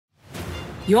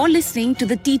You're listening to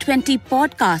the T20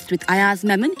 podcast with Ayaz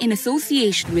Memon in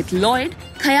association with Lloyd,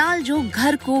 Khayal Jo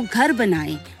Ghar Ko Ghar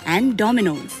Banaye and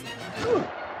Domino's.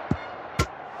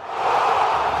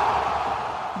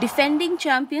 Defending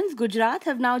champions Gujarat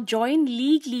have now joined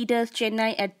league leaders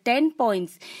Chennai at 10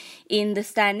 points in the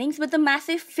standings with a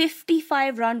massive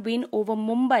 55-run win over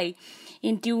Mumbai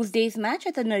in Tuesday's match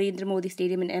at the Narendra Modi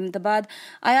Stadium in Ahmedabad.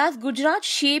 I asked Gujarat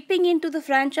shaping into the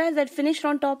franchise that finished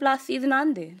on top last season,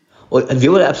 aren't they? Oh, and they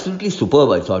were absolutely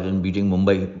superb, I thought, in beating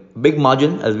Mumbai. Big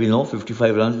margin, as we know,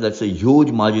 55 runs. That's a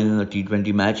huge margin in a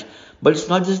T20 match. But it's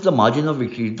not just the margin of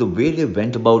victory, it's the way they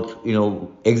went about,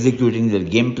 executing their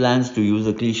game plans, to use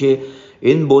a cliche,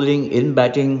 in bowling, in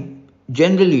batting,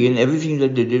 generally in everything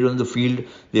that they did on the field.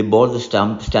 They bore the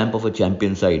stamp of a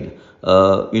champion side.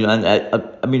 Once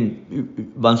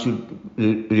you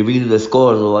reveal the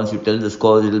scores or once you tell the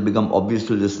scores, it will become obvious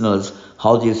to listeners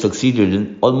how they succeeded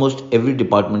in almost every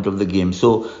department of the game.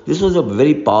 So this was a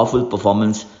very powerful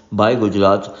performance by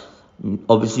Gujarat.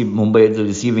 Obviously, Mumbai at the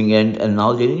receiving end, and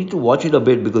now they need to watch it a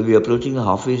bit because we're approaching the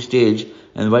halfway stage.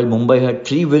 And while Mumbai had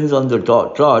 3 wins on the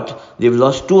trot, they've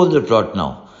lost 2 on the trot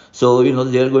now. So,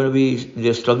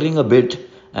 they're struggling a bit.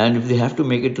 And if they have to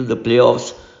make it to the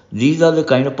playoffs, these are the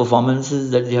kind of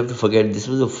performances that they have to forget. This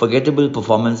was a forgettable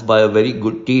performance by a very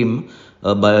good team,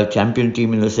 by a champion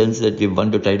team in the sense that they've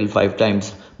won the title 5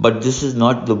 times. But this is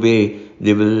not the way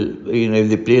they will, if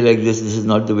they play like this is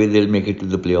not the way they'll make it to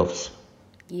the playoffs.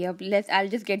 Yep, I'll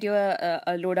just get you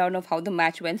a lowdown of how the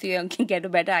match went so you can get a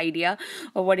better idea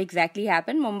of what exactly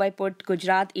happened. Mumbai put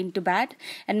Gujarat into bat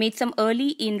and made some early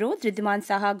inroads. Wriddhiman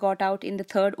Saha got out in the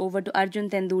 3rd over to Arjun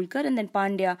Tendulkar and then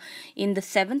Pandya in the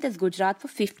 7th as Gujarat for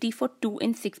 50 for 2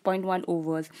 in 6.1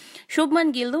 overs.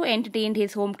 Shubman Gill though entertained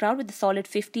his home crowd with a solid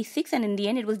 56, and in the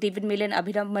end it was David Miller and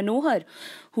Abhinav Manohar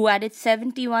who added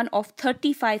 71 off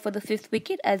 35 for the 5th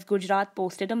wicket as Gujarat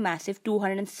posted a massive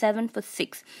 207 for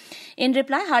 6. In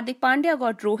reply, Hardik Pandya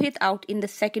got Rohit out in the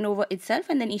 2nd over itself,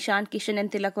 and then Ishan, Kishan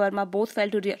and Tilak Verma both fell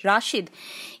to Rashid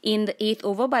in the 8th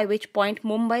over, by which point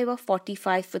Mumbai were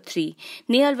 45 for 3.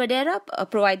 Nehal Wadhera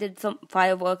provided some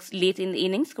fireworks late in the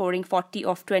innings, scoring 40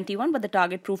 off 21, but the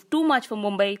target proved too much for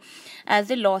Mumbai as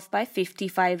they lost by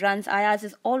 55 runs. Ayaz,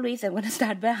 as always, I'm going to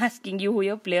start by asking you who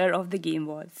your player of the game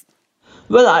was.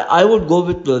 Well, I would go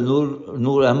with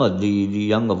Noor Ahmed, the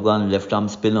young Afghan left-arm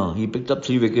spinner. He picked up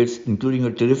 3 wickets, including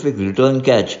a terrific return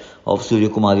catch of Surya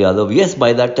Kumar Yadav. Yes,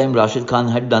 by that time, Rashid Khan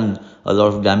had done a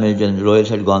lot of damage and Rohit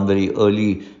had gone very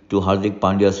early to Hardik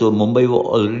Pandya. So Mumbai were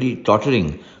already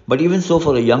tottering. But even so,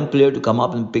 for a young player to come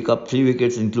up and pick up 3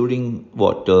 wickets, including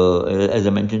as I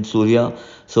mentioned, Surya.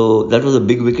 So that was a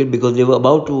big wicket because they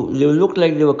looked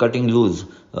like they were cutting loose.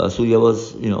 Surya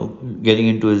was, getting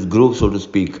into his groove, so to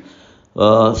speak.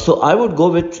 So I would go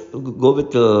with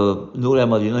Noor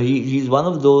Ahmed. He's one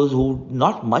of those who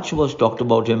not much was talked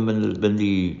about him when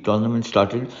the tournament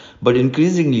started, but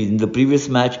increasingly in the previous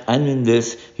match and in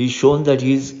this, he's shown that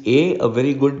he's a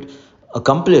very good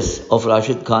accomplice of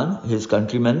Rashid Khan, his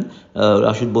countryman.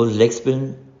 Rashid bowls leg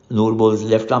spin, Noor bowls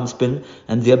left arm spin,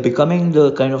 and they are becoming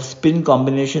the kind of spin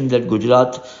combination that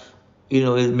Gujarat,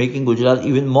 is making Gujarat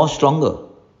even more stronger.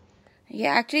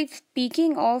 Yeah, actually,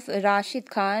 speaking of Rashid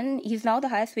Khan, he's now the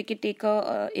highest wicket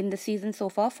taker in the season so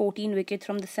far, 14 wickets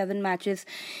from the 7 matches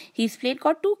he's played.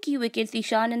 Got 2 key wickets,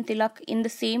 Ishan and Tilak, in the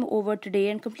same over today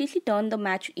and completely turned the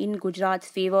match in Gujarat's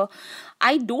favour.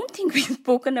 I don't think we've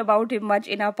spoken about him much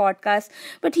in our podcast,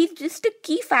 but he's just a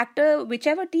key factor,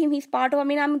 whichever team he's part of. I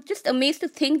mean, I'm just amazed to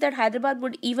think that Hyderabad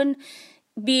would even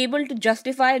be able to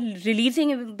justify releasing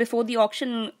him before the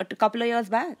auction a couple of years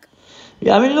back.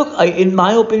 Yeah, look, in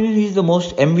my opinion, he's the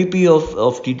most MVP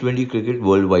of T20 cricket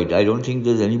worldwide. I don't think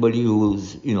there's anybody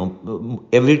who's,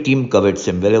 every team covets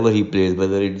him wherever he plays,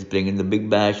 whether it's playing in the Big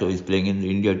Bash or he's playing in the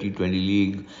India T20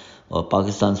 League or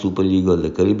Pakistan Super League or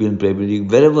the Caribbean Premier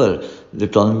League, wherever the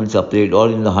tournaments are played, or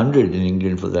in the 100 in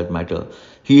England for that matter.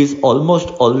 He is almost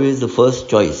always the first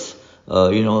choice.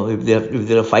 If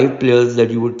there are 5 players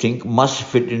that you would think must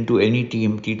fit into any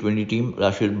team, T20 team,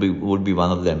 Rashid would be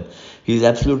one of them. He's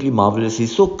absolutely marvelous.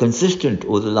 He's so consistent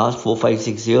over the last 4, 5,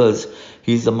 6 years.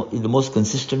 He's the most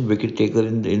consistent wicket taker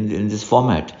in this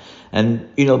format. And,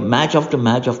 match after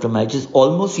match after match, it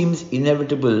almost seems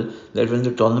inevitable that when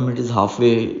the tournament is the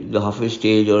halfway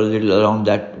stage or a little around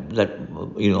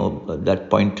that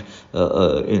point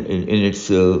in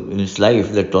its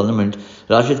life, that tournament,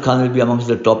 Rashid Khan will be amongst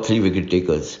the top 3 wicket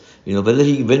takers. Whether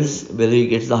he wins, whether he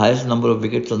gets the highest number of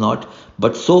wickets or not,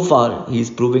 but so far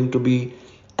he's proving to be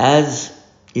as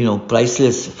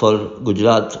priceless for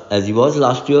Gujarat as he was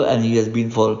last year, and as he has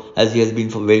been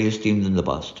for various teams in the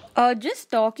past. Just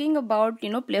talking about,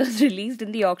 players released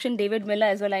in the auction, David Miller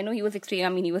as well. I know he was extreme. I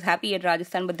mean, he was happy at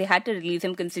Rajasthan, but they had to release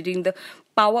him considering the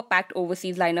power-packed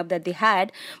overseas lineup that they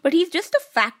had. But he's just a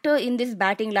factor in this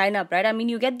batting lineup, right? I mean,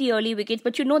 you get the early wickets,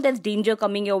 but there's danger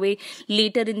coming your way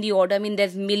later in the order. I mean,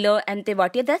 there's Miller and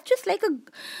Tewatia. That's just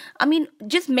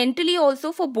just mentally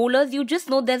also for bowlers, you just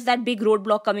know there's that big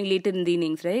roadblock coming later in the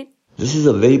innings, right? This is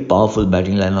a very powerful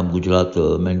batting lineup, Gujarat.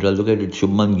 Mandra, look at it.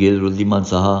 Shubman Gill, Wriddhiman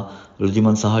Saha.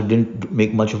 Wriddhiman Saha didn't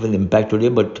make much of an impact today,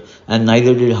 and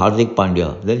neither did Hardik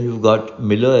Pandya. Then you've got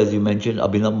Miller, as you mentioned,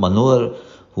 Abhinav, Manohar,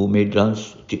 who made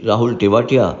runs. Rahul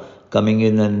Tewatia coming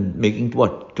in and making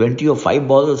 20 or 5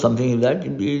 balls or something like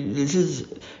that. This is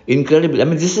incredible. I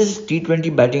mean, this is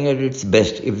T20 batting at its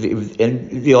best.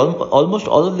 Almost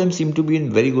all of them seem to be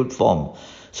in very good form.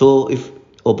 So if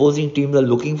opposing teams are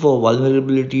looking for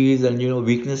vulnerabilities and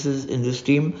weaknesses in this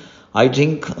team, I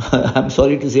think I'm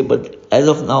sorry to say, but as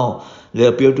of now there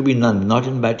appear to be none, not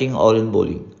in batting or in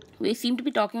bowling. We seem to be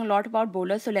talking a lot about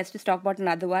bowlers, so let's just talk about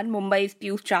another one. Mumbai's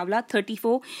Piyush Chawla,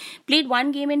 34, played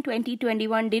one game in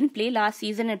 2021, didn't play last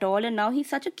season at all, and now he's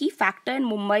such a key factor in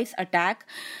Mumbai's attack.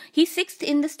 He's 6th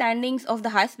in the standings of the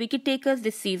highest wicket takers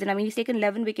this season. I mean, he's taken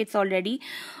 11 wickets already.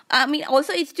 I mean,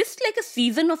 also, it's just like a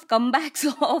season of comebacks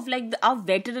of our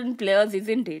veteran players,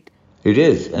 isn't it? It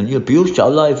is. And Piyush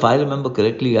Chawla, if I remember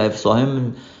correctly, I saw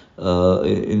him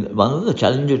in one of the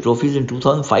Challenger trophies in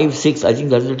 2005-06. I think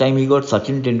that's the time he got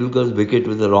Sachin Tendulkar's wicket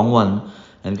with the wrong one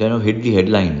and kind of hit the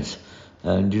headlines.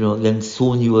 And then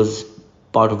soon he was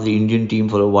part of the Indian team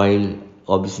for a while.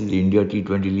 Obviously, the India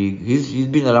T20 League. He's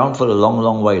been around for a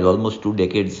long while, almost 2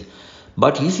 decades.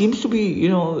 But he seems to be,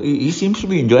 he seems to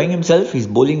be enjoying himself. He's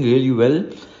bowling really well,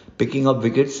 picking up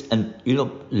wickets, and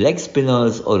leg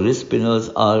spinners or wrist spinners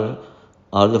are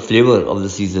the flavor of the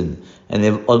season.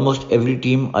 And almost every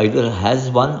team either has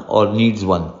one or needs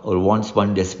one or wants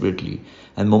one desperately.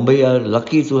 And Mumbai are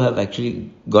lucky to have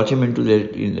actually got him into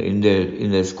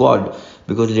their squad,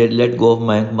 because they had let go of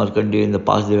Mayank Markanday. In the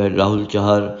past they had Rahul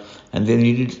Chahar, and they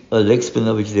needed a leg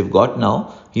spinner, which they've got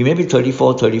now. He may be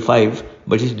 34, 35,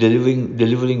 but he's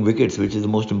delivering wickets, which is the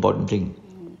most important thing.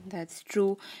 That's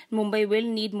true. Mumbai will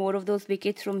need more of those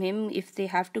wickets from him if they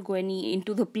have to go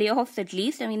into the playoffs at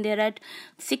least. I mean, they're at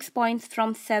 6 points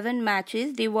from 7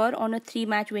 matches. They were on a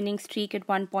 3-match winning streak at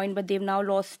one point, but they've now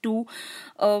lost 2.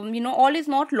 All is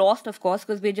not lost, of course,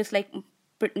 because we're just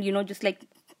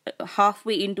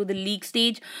halfway into the league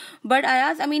stage. But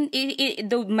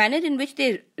the manner in which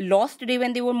they lost today,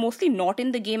 when they were mostly not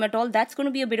in the game at all, that's going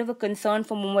to be a bit of a concern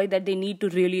for Mumbai that they need to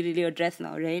really address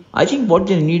now, right? I think what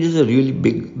they need is a really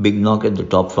big knock at the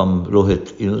top from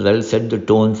Rohit. That'll set the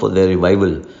tone for their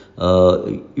revival.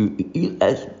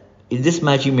 In this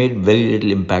match he made very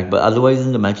little impact, but otherwise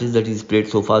in the matches that he's played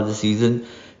so far this season,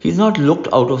 he's not looked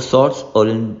out of sorts or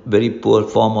in very poor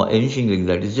form or anything like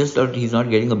that. It's just that he's not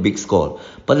getting a big score.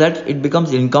 But that it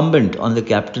becomes incumbent on the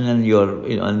captain and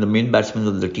and the main batsmen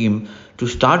of the team to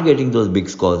start getting those big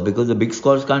scores, because the big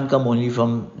scores can't come only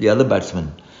from the other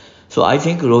batsmen. So I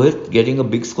think Rohit getting a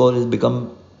big score has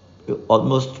become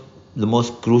almost the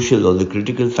most crucial or the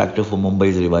critical factor for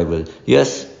Mumbai's revival.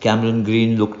 Yes, Cameron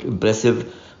Green looked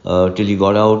impressive till he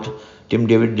got out. Tim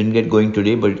David didn't get going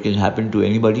today, but it can happen to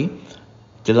anybody.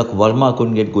 Tilak Verma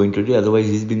couldn't get going today, otherwise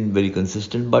he's been very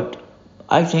consistent. But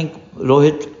I think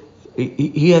Rohit,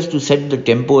 he has to set the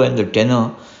tempo and the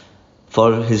tenor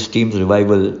for his team's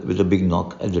revival with a big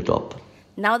knock at the top.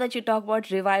 Now that you talk about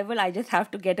revival, I just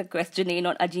have to get a question in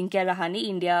on Ajinkya Rahane.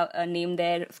 India named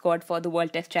their squad for the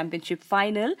World Test Championship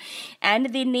final,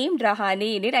 and they named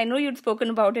Rahane in it. I know you'd spoken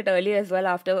about it earlier as well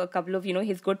after a couple of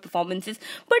his good performances,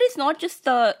 but it's not just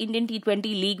the Indian T20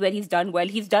 League where he's done well.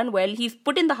 He's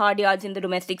put in the hard yards in the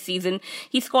domestic season.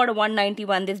 He scored a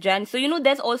 191 this Jan. So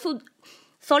there's also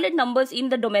solid numbers in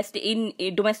the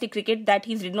domestic cricket that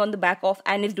he's ridden on the back of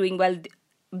and is doing well,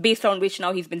 based on which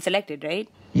now he's been selected, right?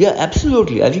 Yeah,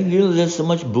 absolutely. I think there's so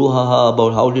much brouhaha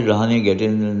about how did Rahane get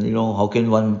in, and how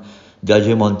can one judge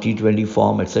him on T20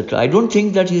 form, etc. I don't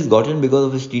think that he's gotten because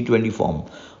of his T20 form.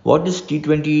 What his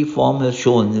T20 form has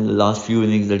shown in the last few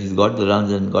innings, that he's got the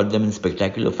runs and got them in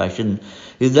spectacular fashion,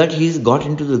 is that he's got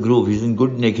into the groove. He's in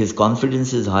good nick. His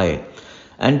confidence is high,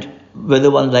 and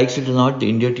whether one likes it or not, the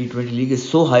India T20 League is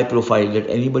so high profile that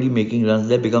anybody making runs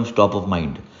there becomes top of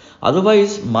mind.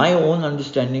 Otherwise, my own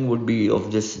understanding would be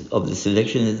of this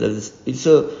selection is that it's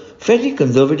a fairly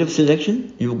conservative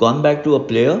selection. You've gone back to a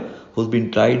player who's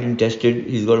been tried and tested.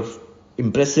 He's got an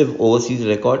impressive overseas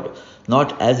record,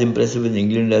 not as impressive in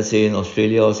England as say in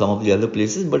Australia or some of the other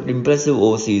places, but impressive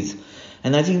overseas.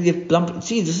 And I think they've plumped.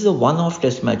 See, this is a one-off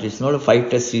test match. It's not a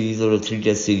 5-test series or a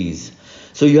 3-test series.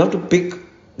 So you have to pick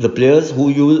the players who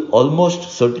you will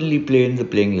almost certainly play in the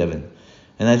playing 11.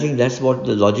 And I think that's what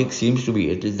the logic seems to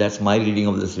be. That's my reading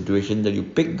of the situation, that you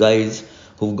pick guys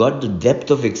who've got the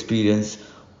depth of experience,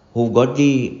 who've got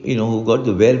the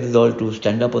wherewithal to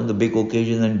stand up on the big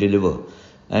occasion and deliver.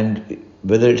 And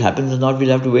whether it happens or not, we'll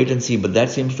have to wait and see. But that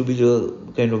seems to be the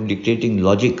kind of dictating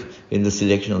logic in the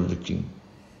selection of the team.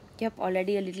 Yep,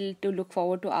 already a little to look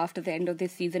forward to after the end of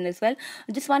this season as well.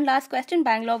 Just one last question.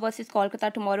 Bangalore versus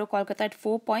Kolkata tomorrow. Kolkata at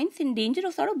 4 points, in danger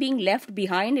of sort of being left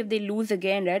behind if they lose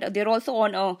again, right? They're also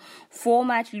on a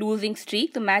 4-match losing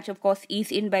streak. The match, of course,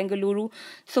 is in Bengaluru.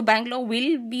 So Bangalore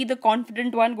will be the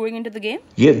confident one going into the game?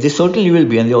 Yeah, they certainly will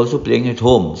be, and they're also playing at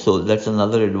home. So that's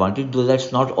another advantage, though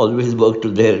that's not always worked to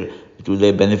their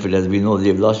benefit. As we know,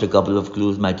 they've lost a couple of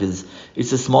close matches.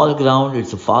 It's a small ground,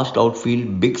 it's a fast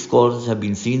outfield, big scores have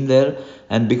been seen there,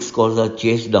 and big scores are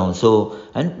chased down. So,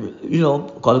 and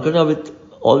Kolkata, with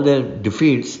all their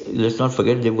defeats, let's not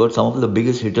forget they've got some of the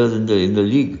biggest hitters in the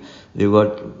league. They've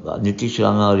got Nitish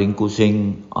Rana, Rinku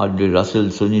Singh, Andre Russell,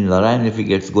 Sunil Narayan if he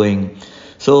gets going.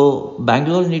 So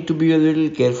Bangalore need to be a little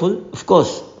careful. Of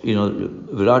course,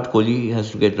 Virat Kohli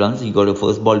has to get runs. He got a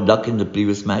first ball duck in the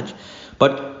previous match,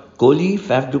 but Kohli,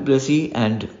 Faf du Plessis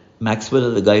and Maxwell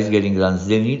are the guys getting runs.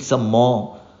 They need some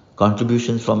more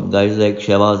contributions from guys like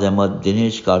Shehbaz Ahmed,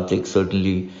 Dinesh Karthik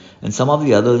certainly, and some of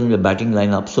the others in the batting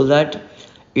lineup, so that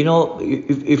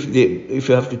if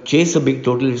you have to chase a big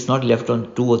total, it's not left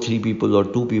on 2 or 3 people or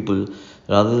 2 people.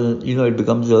 Rather, it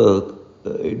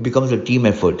becomes a team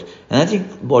effort. And I think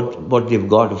what they've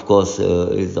got, of course,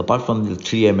 is apart from the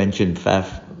 3 I mentioned,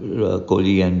 Faf,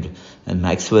 Kohli and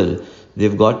Maxwell,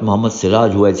 they've got Mohammad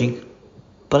Siraj, who I think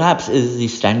perhaps is the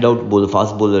standout bowler,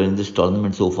 fast bowler in this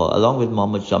tournament so far, along with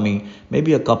Mohammad Shami,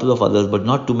 maybe a couple of others, but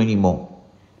not too many more.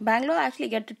 Bangalore actually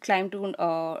get to climb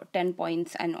to 10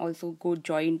 points and also go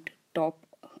joint top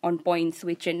on points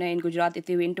with Chennai and Gujarat if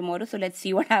they win tomorrow. So let's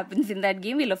see what happens in that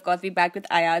game. We'll of course be back with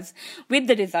Ayaz with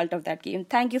the result of that game.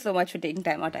 Thank you so much for taking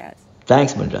time out, Ayaz.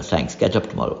 Thanks, Mandra. Thanks. Catch up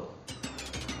tomorrow.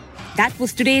 That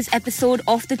was today's episode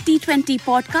of the T20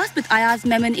 podcast with Ayaz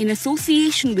Memon in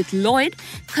association with Lloyd,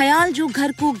 Khayal Jo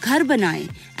Ghar Ko Ghar Banaye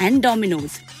and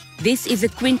Domino's. This is a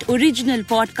Quint original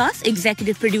podcast,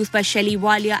 executive produced by Shelly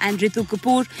Walia and Ritu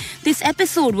Kapoor. This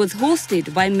episode was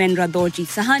hosted by Menra Dorji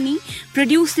Sahani,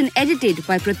 produced and edited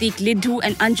by Pratik Lidhu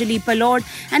and Anjali Palod,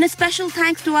 and a special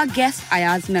thanks to our guest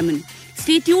Ayaz Memon.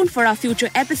 Stay tuned for our future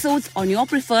episodes on your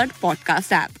preferred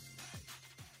podcast app.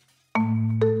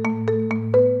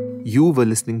 You were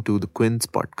listening to the Quince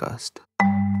podcast.